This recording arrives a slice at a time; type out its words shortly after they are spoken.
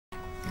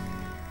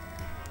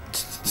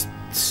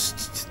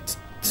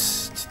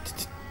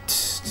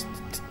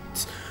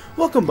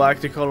Welcome back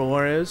to Call of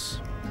Juarez.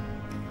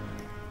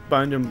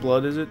 Bound in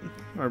Blood, is it?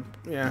 Or,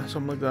 yeah,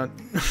 something like that.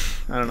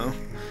 I don't know.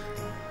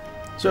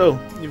 So,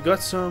 you've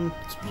got some...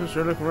 Just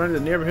looking around the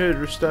neighborhood,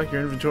 restock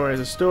your inventory as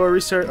a store,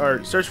 research,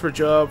 or search for a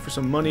job for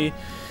some money.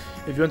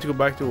 If you want to go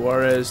back to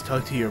Juarez,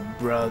 talk to your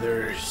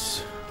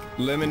brothers.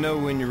 Let me know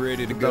when you're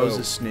ready to go. That was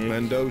a snake.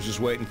 Mendoza's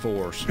waiting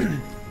for us.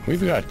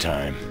 We've got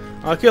time.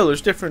 Okay,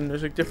 there's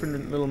like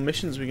different little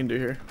missions we can do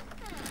here.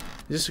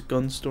 Is this a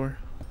gun store?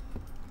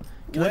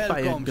 Can I buy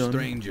a Welcome, gun?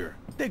 stranger.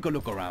 Take a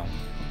look around.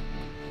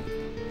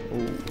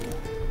 Oh.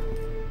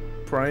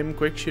 Prime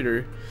quick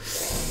shooter.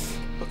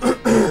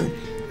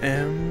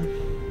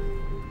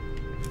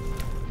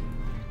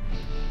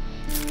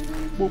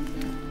 Whoop.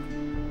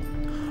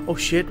 Oh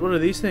shit! What are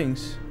these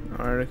things?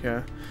 Alright,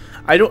 okay.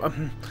 I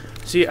don't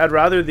see. I'd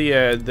rather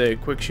the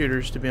quick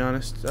shooters, to be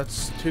honest.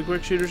 That's 2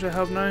 quick shooters I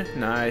have now.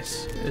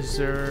 Nice. Is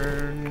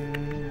there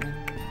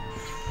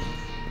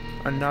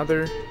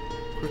another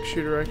quick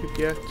shooter I could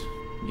get?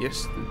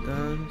 Yes,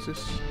 is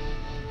this?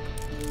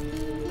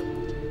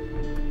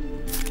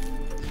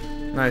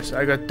 Nice.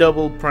 I got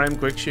double prime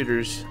quick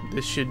shooters.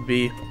 This should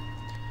be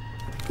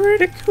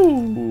pretty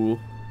cool.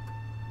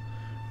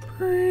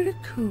 Pretty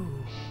cool.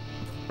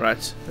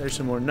 Right. There's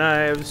some more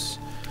knives,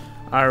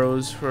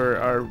 arrows for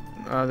our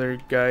other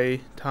guy,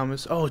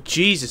 Thomas. Oh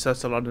Jesus,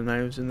 that's a lot of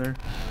knives in there.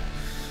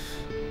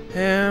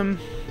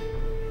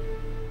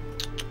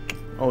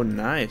 Oh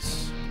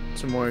nice.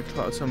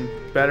 Some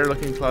better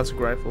looking classic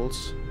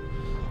rifles.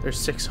 They're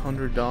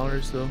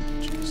 $600 though.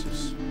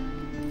 Jesus.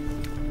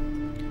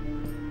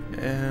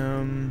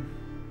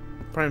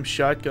 Prime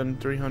shotgun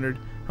 300.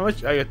 How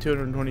much? I got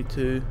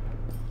 222.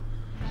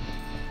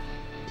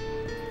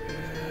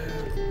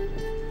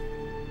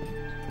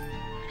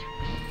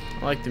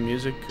 I like the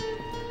music.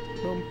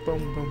 Boom,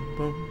 boom, boom,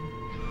 boom.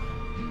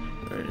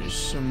 There's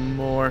some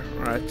more.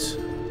 Right.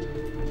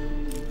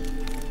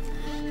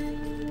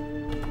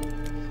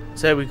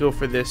 Say we go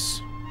for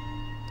this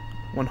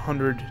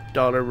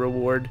 $100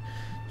 reward.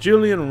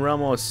 Julian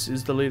Ramos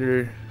is the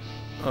leader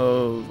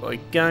of a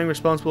gang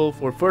responsible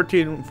for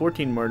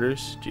 14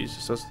 murders.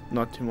 Jesus, that's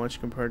not too much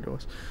compared to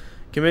us.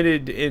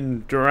 Committed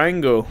in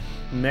Durango,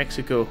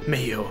 Mexico.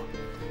 Mayo.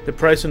 The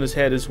price on his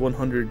head is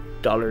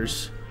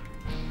 $100.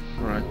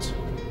 Right.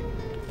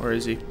 Where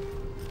is he?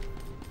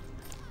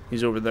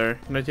 He's over there.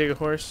 Can I take a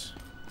horse?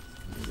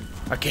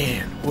 I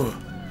can. Whoa.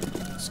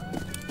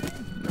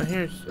 I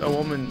hear a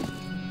woman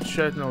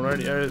shouting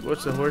already.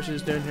 What's the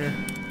horses doing here?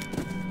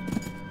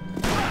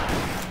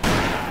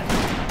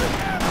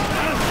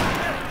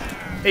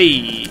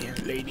 Hey,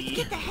 lady.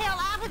 Get the hell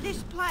out of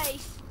this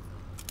place.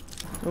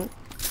 Oh,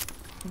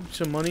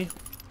 some money.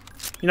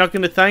 You're not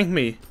gonna thank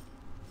me.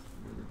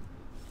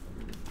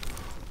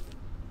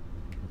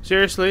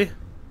 Seriously?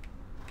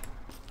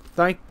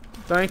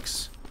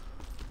 Thanks,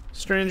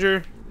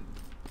 stranger.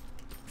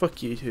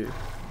 Fuck you too.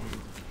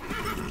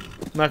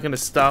 I'm not gonna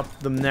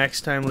stop them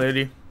next time,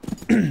 lady.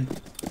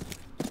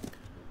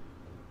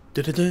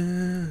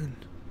 Dun-dun-dun.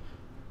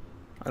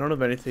 I don't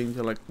have anything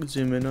to like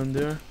zoom in on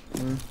there.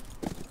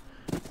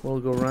 We'll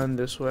go around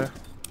this way.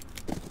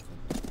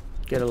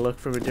 Get a look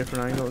from a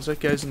different angle. Is that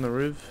guy's on the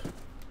roof?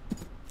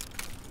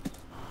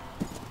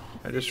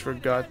 I just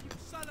forgot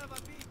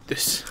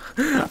this.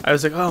 I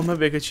was like, oh,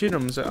 maybe I could shoot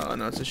him. I was like, oh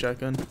no, it's a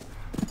shotgun.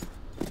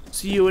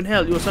 See you in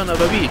hell, you son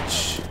of a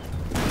bitch.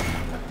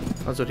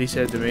 That's what he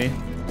said to me.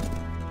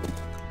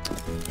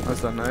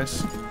 That's not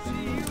nice.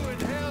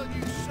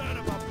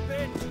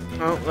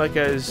 Oh, that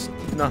guy's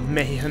not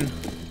man.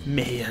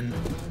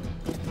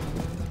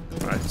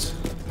 Right.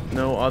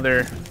 No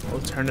other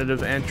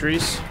alternative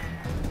entries.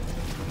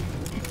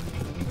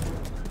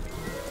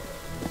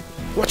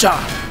 Watch out!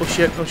 Oh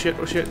shit, oh shit,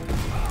 oh shit.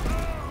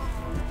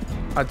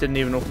 I didn't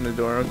even open the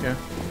door, okay.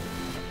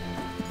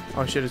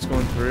 Oh shit, it's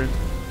going through.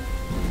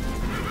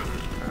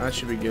 That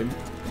should be good.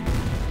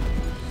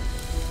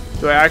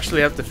 Do I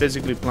actually have to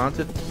physically plant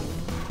it?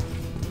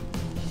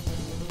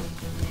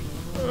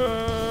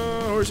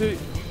 Where's he?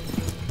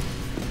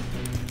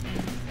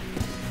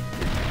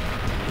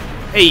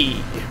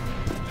 Hey!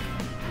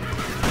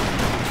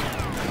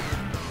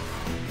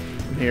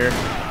 I'm here.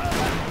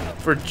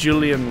 For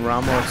Julian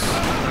Ramos,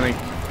 I think.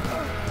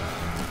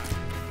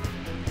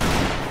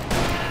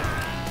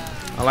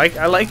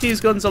 I like these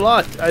guns a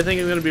lot. I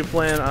think I'm gonna be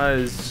playing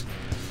as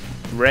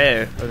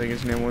Ray, I think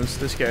his name was,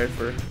 this guy,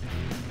 for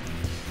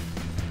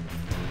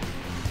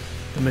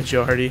the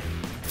majority.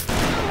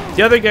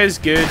 The other guy's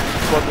good,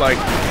 but like,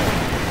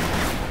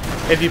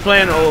 if you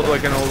play an old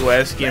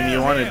West game,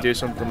 you want to do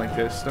something like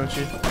this, don't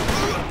you?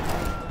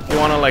 You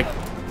want to like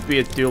be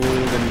a dual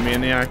wielding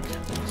maniac,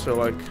 so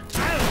like,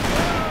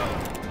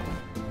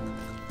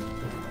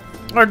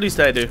 or at least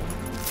I do.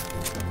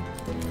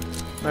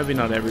 Maybe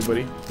not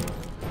everybody.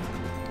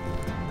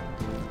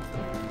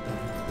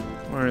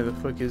 Where the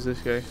fuck is this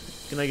guy?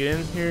 Can I get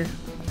in here?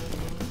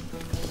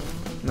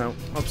 No.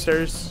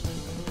 Upstairs?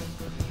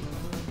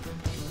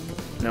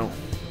 No.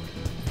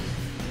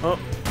 Oh,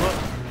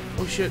 oh,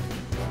 oh shit.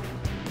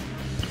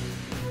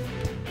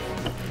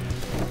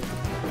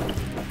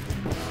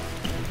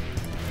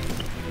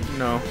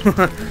 No.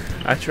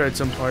 I tried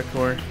some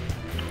parkour.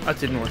 That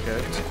didn't work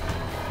out.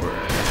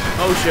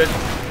 Oh shit.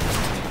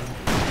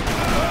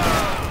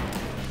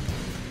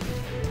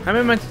 How am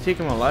I meant to take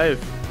him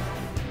alive?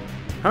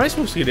 How am I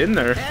supposed to get in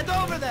there? Hand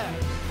over there.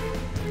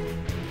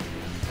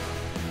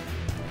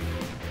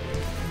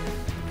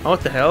 Oh,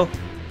 what the hell?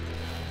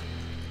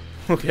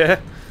 Okay.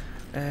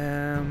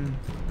 I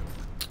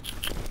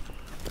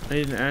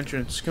need an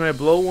entrance. Can I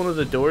blow one of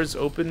the doors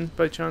open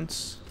by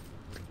chance?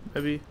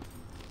 Maybe.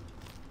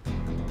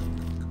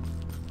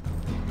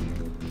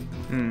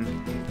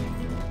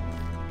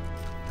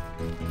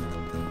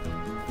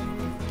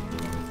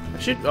 I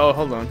should. Oh,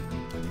 hold on.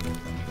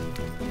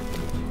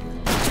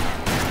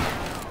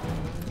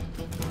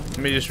 Let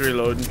me just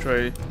reload and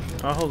try.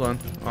 Oh, hold on.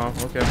 Oh,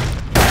 okay.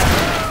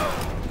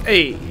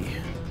 Hey.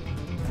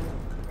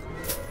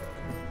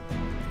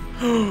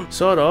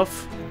 Sawed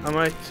off. I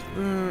might.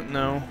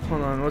 No.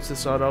 Hold on. What's the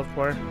sawed off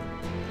part?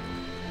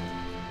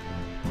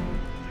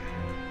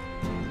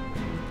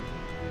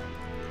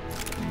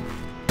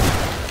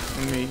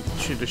 Let me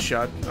shoot a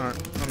shot.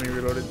 Alright. Let me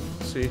reload it.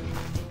 See.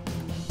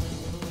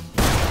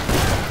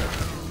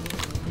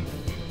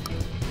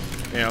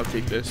 Yeah, I'll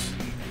take this.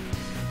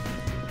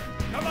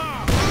 Come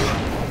on.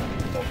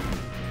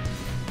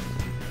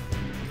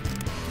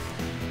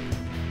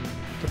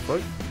 The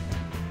fuck?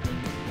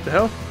 The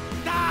hell?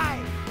 Die.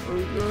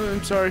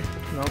 I'm sorry.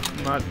 No,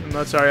 I'm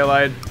not sorry. I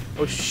lied.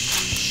 Oh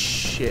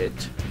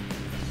shit!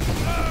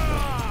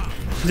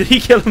 Did he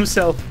kill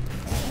himself?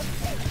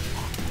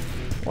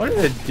 What are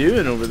they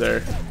doing over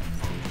there?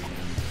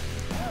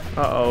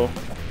 Uh-oh.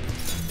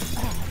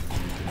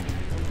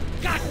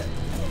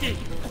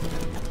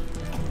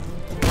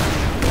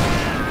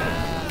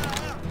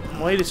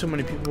 Why do so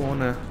many people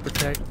want to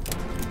protect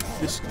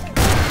this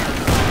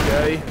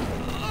guy?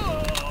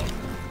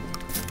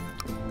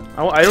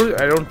 I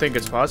don't think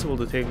it's possible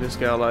to take this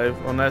guy alive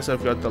unless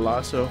I've got the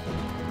lasso,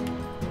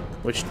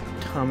 which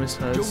Thomas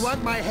has. You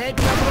want my head,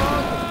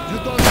 cabron?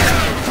 You don't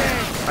stand a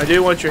chance. I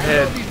do want your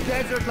head. I know this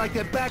desert like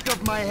the back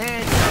of my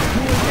hand.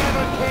 You will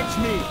never catch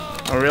me.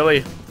 Oh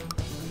really?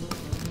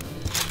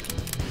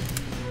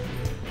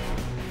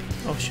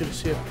 Oh shit! I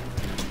see it.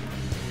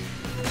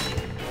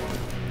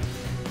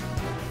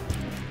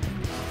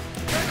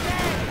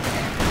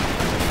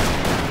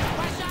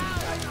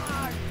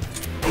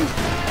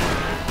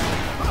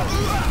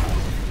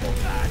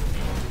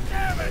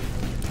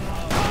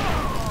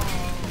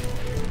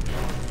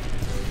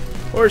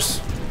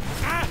 Horse!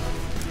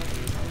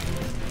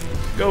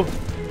 Go!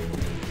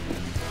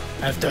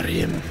 After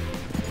him!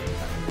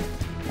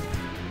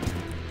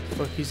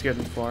 Fuck, he's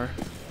getting far.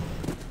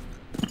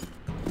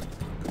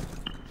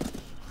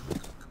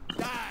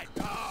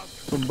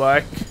 Come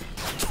back.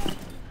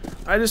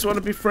 I just want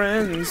to be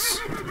friends.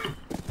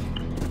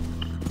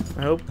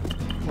 I hope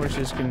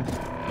horses can.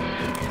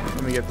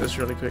 Let me get this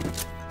really quick.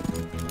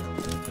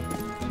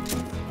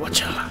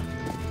 Watcha!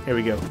 Here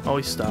we go. Oh,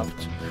 he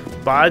stopped.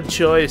 Bad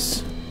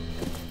choice.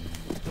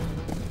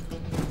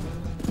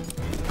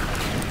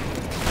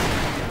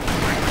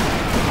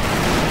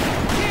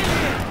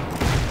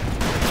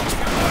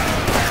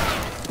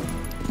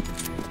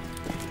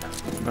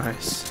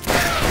 Nice.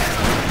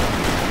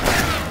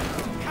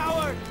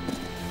 Coward.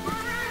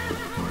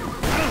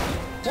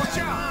 Watch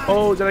out.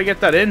 Oh, did I get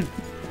that in?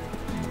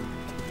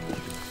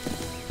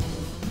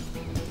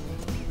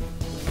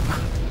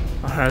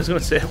 I was gonna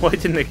say, why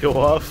didn't it go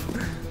off?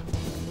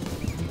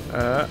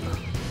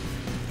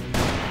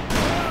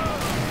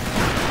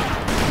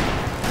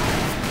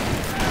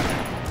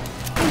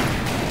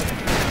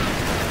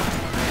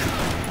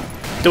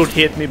 Don't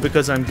hit me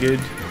because I'm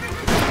good.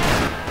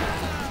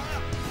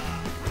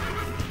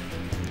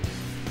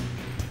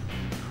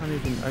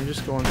 I'm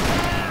just going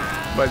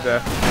like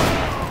that.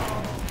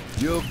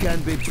 You can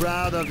be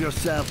proud of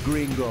yourself,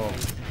 gringo.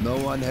 No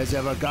one has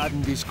ever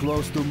gotten this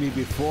close to me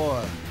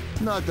before.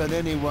 Not that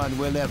anyone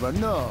will ever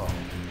know.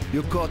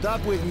 You caught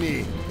up with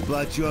me,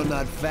 but you're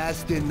not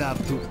fast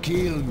enough to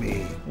kill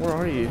me. Where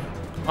are you?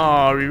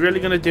 Oh, are we really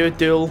gonna do it,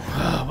 Duel?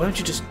 Why don't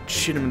you just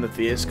shoot him in the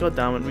face? God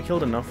damn it, we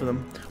killed enough of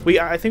them.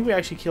 I think we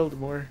actually killed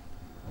more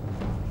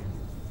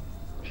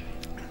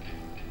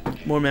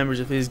members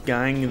of his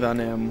gang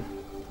than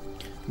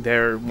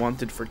they're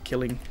wanted for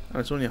killing. And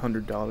it's only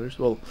 $100.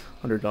 Well,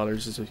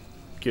 $100 is a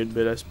good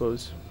bit, I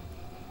suppose.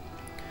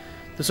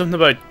 There's something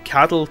about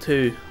cattle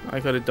too. I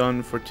got it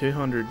done for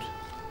 200,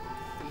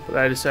 but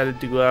I decided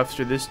to go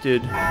after this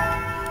dude.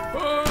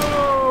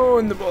 Oh,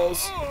 in the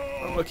balls!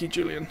 Unlucky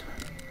Julian.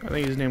 I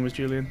think his name was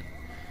Julian.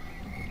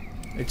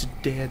 It's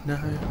dead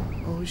now.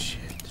 Oh shit!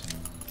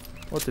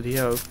 What did he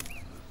have?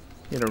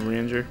 He had a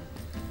ranger.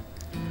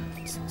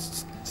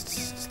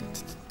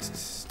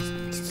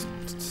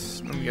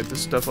 Let me get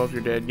this stuff off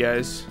your dead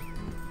guys.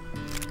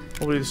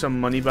 Hopefully there's some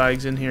money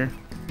bags in here.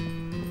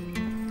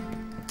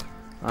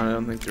 I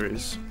don't think there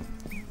is.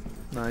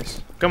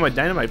 Nice. Got my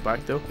dynamite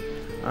back though.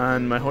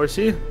 And my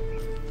horsey.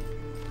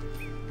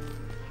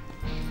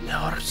 The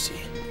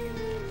horsey.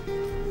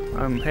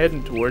 I'm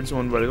heading towards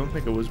one, but I don't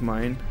think it was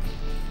mine.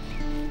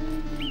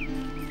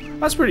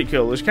 That's pretty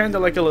cool. There's kind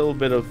of like a little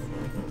bit of...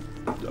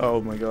 Oh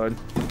my god.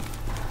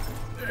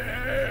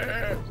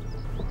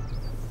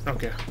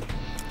 Okay.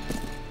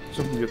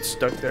 Something gets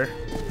stuck there.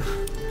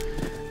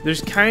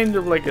 There's kind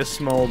of like a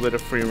small bit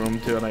of free roam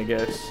to it, I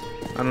guess.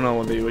 I don't know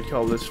what they would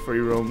call this free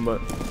roam,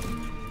 but...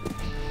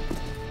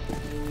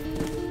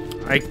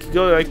 I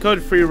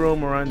could free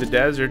roam around the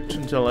desert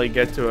until I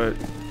get to a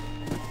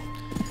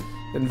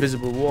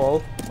invisible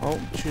wall. Oh,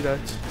 shoot that.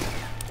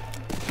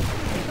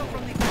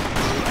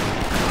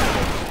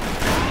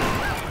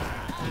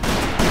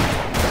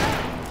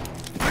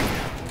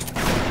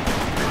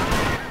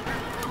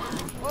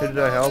 Did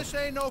I help? This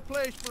ain't no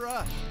place for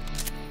us.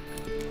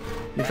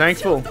 You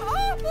thankful?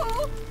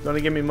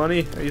 Gonna give me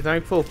money? Are you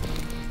thankful?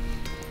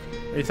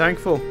 Are you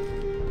thankful?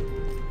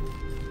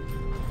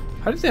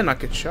 How did they not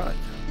get shot?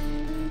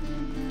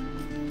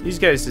 These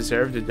guys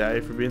deserve to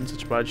die for being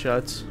such bad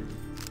shots.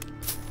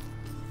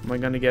 Am I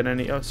gonna get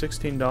any? Oh,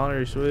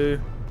 $16. Woo.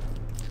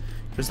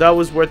 Because that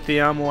was worth the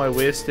ammo I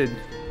wasted.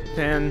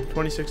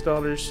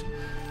 $26.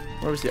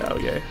 Where was the oh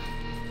yeah.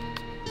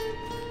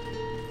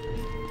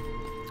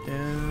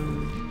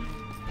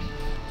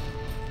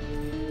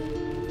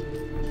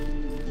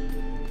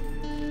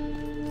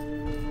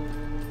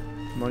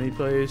 Money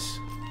place.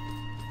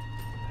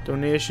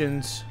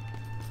 Donations.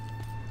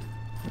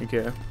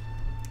 Okay.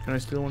 Can I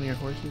steal one of your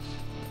horses?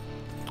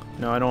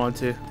 No, I don't want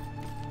to.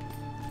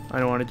 I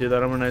don't want to do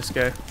that. I'm a nice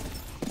guy.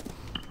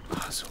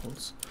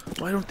 Assholes.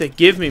 Why don't they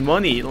give me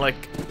money?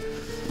 Like,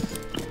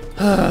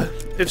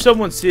 if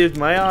someone saved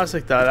my ass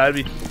like that, I'd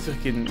be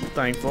fucking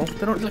thankful.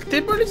 They don't like. They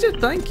barely said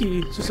thank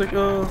you. It's just like,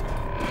 oh,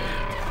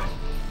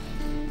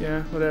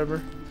 yeah,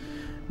 whatever.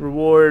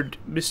 Reward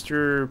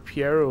Mr.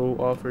 Piero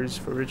offers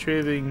for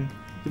retrieving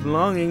the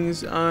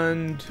belongings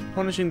and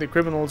punishing the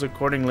criminals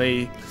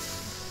accordingly.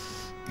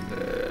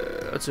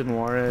 That's in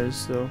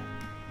Juarez, though.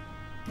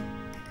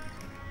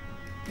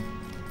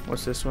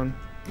 What's this one?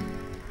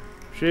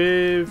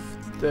 Retrieve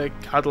the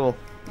cattle.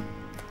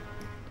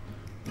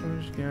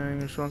 Gang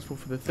responsible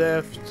for the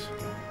theft.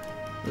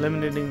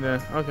 Eliminating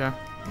the... Okay.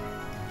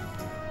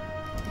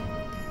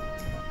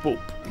 Boop.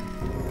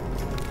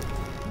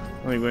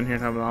 Let me go in here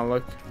and have a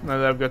look. Now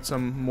that I've got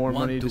some more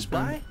money to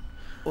spend. Buy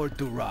or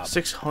to rob?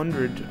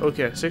 600.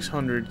 Okay,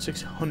 600.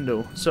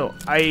 600. So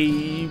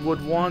I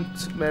would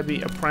want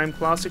maybe a prime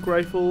classic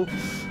rifle,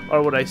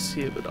 or would I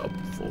save it up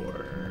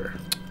for?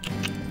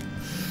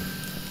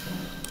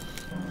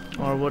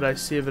 Or would I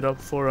save it up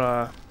for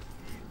a?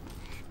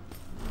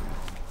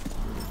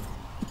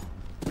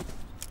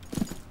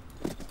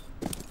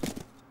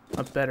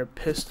 A better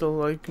pistol,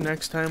 like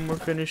next time we're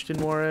finished in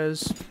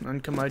Juarez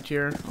and come out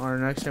here, or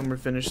next time we're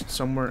finished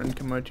somewhere and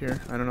come out here.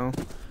 I don't know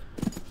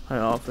how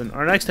often,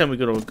 or next time we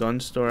go to a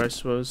gun store, I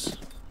suppose.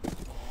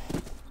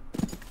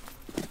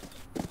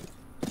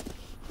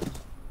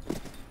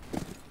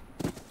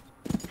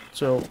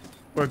 So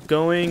we're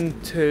going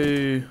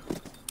to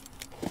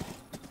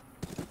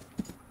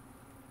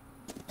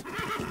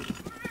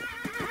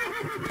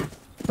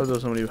oh,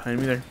 there's somebody behind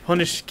me there.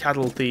 Punish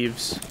cattle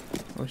thieves.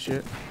 Oh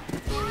shit.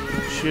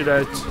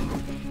 Shootout.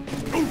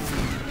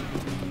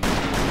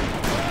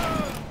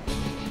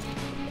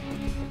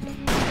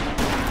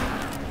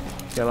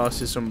 I lost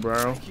his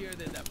sombrero.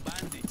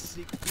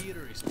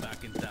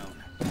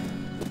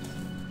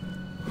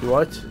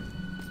 What?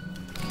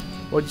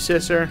 What'd you say,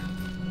 sir?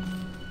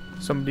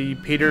 Somebody,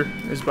 Peter,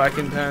 is back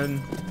in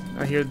town.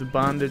 I hear the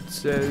bandit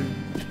said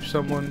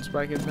someone's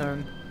back in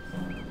town.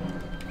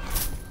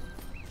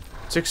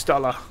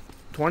 $6.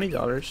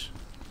 $20.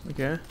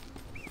 Okay.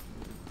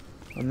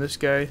 And this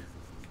guy.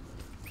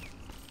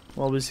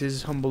 What was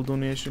his humble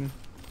donation?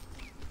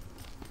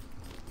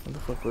 What the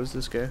fuck was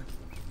this guy?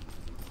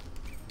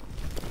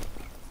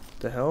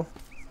 The hell?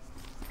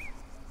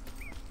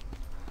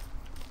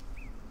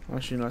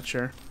 Actually not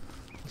sure.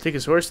 I'll take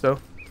his horse though.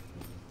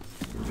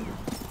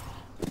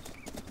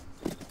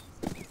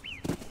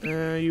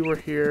 You were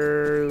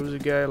here. There was a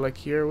guy like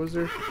here, was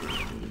there?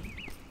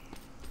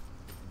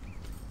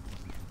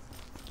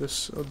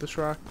 This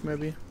rock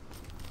maybe.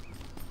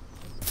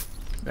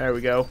 There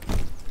we go.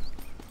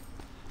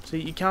 See,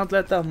 you can't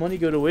let that money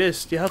go to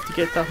waste. You have to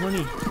get that money.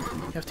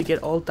 You have to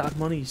get all that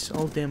monies,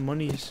 all damn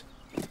monies,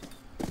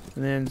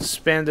 and then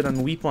spend it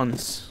on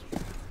weapons.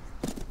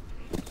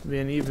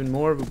 Being even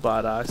more of a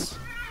badass.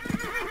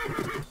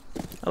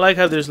 I like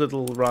how there's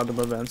little random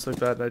events like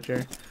that out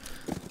here.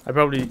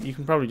 You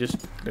can probably just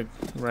like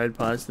ride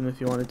past them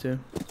if you wanted to.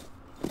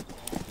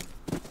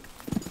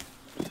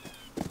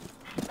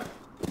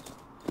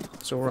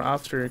 So we're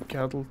after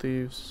cattle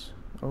thieves.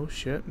 Oh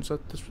shit! Is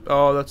that this?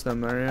 Oh, that's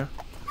them there, yeah.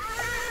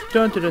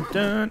 Dun dun dun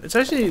dun. It's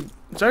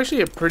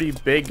actually a pretty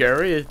big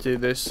area to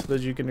this that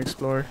you can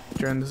explore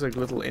during this like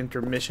little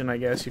intermission, I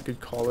guess you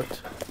could call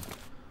it,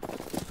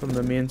 from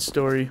the main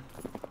story.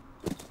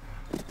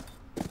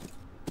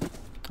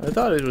 I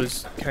thought it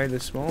was kind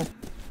of small,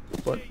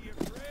 but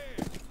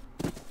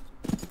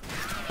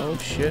oh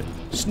shit!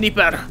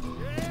 Sniper!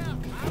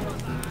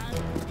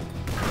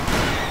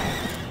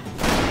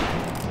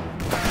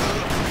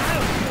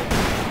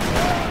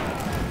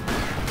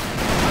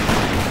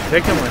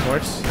 Did I kill my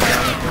horse?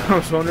 I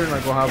was wondering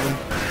like what happened.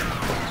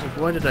 I was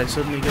like, why did I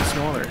suddenly get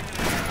smaller?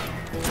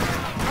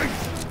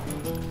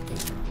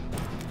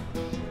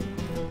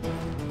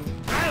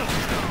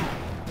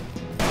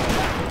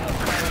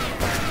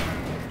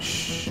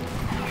 Shh.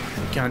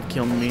 You can't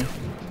kill me.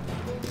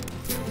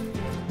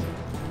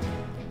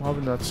 What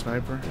happened to that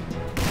sniper?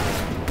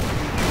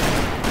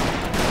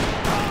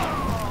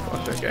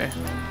 Fuck that guy.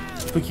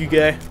 Fuck you,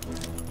 guy.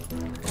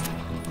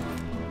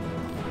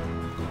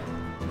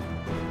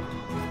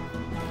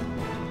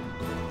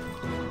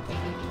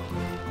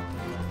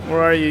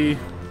 Where are you?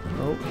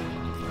 Oh.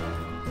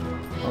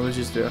 Oh, there's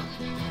just there.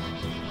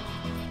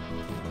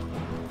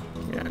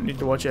 Yeah, I need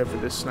to watch out for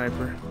this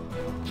sniper.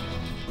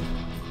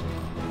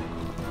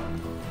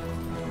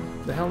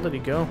 Where the hell did he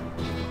go?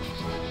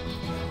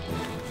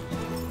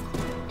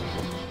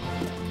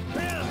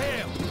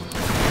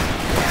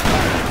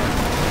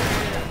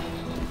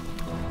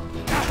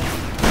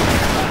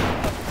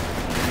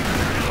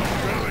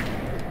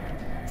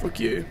 Fuck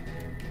you.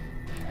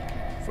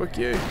 Fuck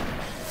you.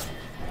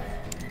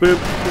 Boop. Boop,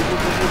 boop,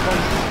 boop, boop,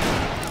 boop.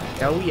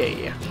 Oh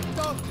yeah.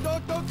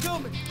 Don't kill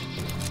me.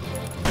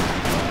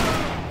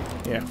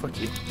 Yeah, fuck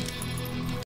you.